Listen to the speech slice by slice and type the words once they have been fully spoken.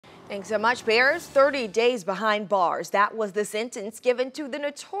Thanks so much, Bears. 30 days behind bars. That was the sentence given to the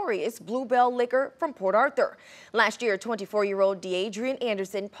notorious Bluebell licker from Port Arthur. Last year, 24-year-old Deadrian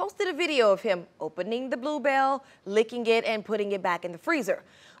Anderson posted a video of him opening the Bluebell, licking it, and putting it back in the freezer.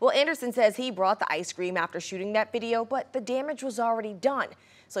 Well, Anderson says he brought the ice cream after shooting that video, but the damage was already done.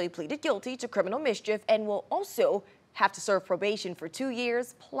 So he pleaded guilty to criminal mischief and will also have to serve probation for 2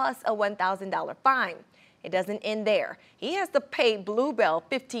 years plus a $1,000 fine. It doesn't end there. He has to pay Bluebell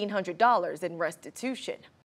 $1,500 in restitution.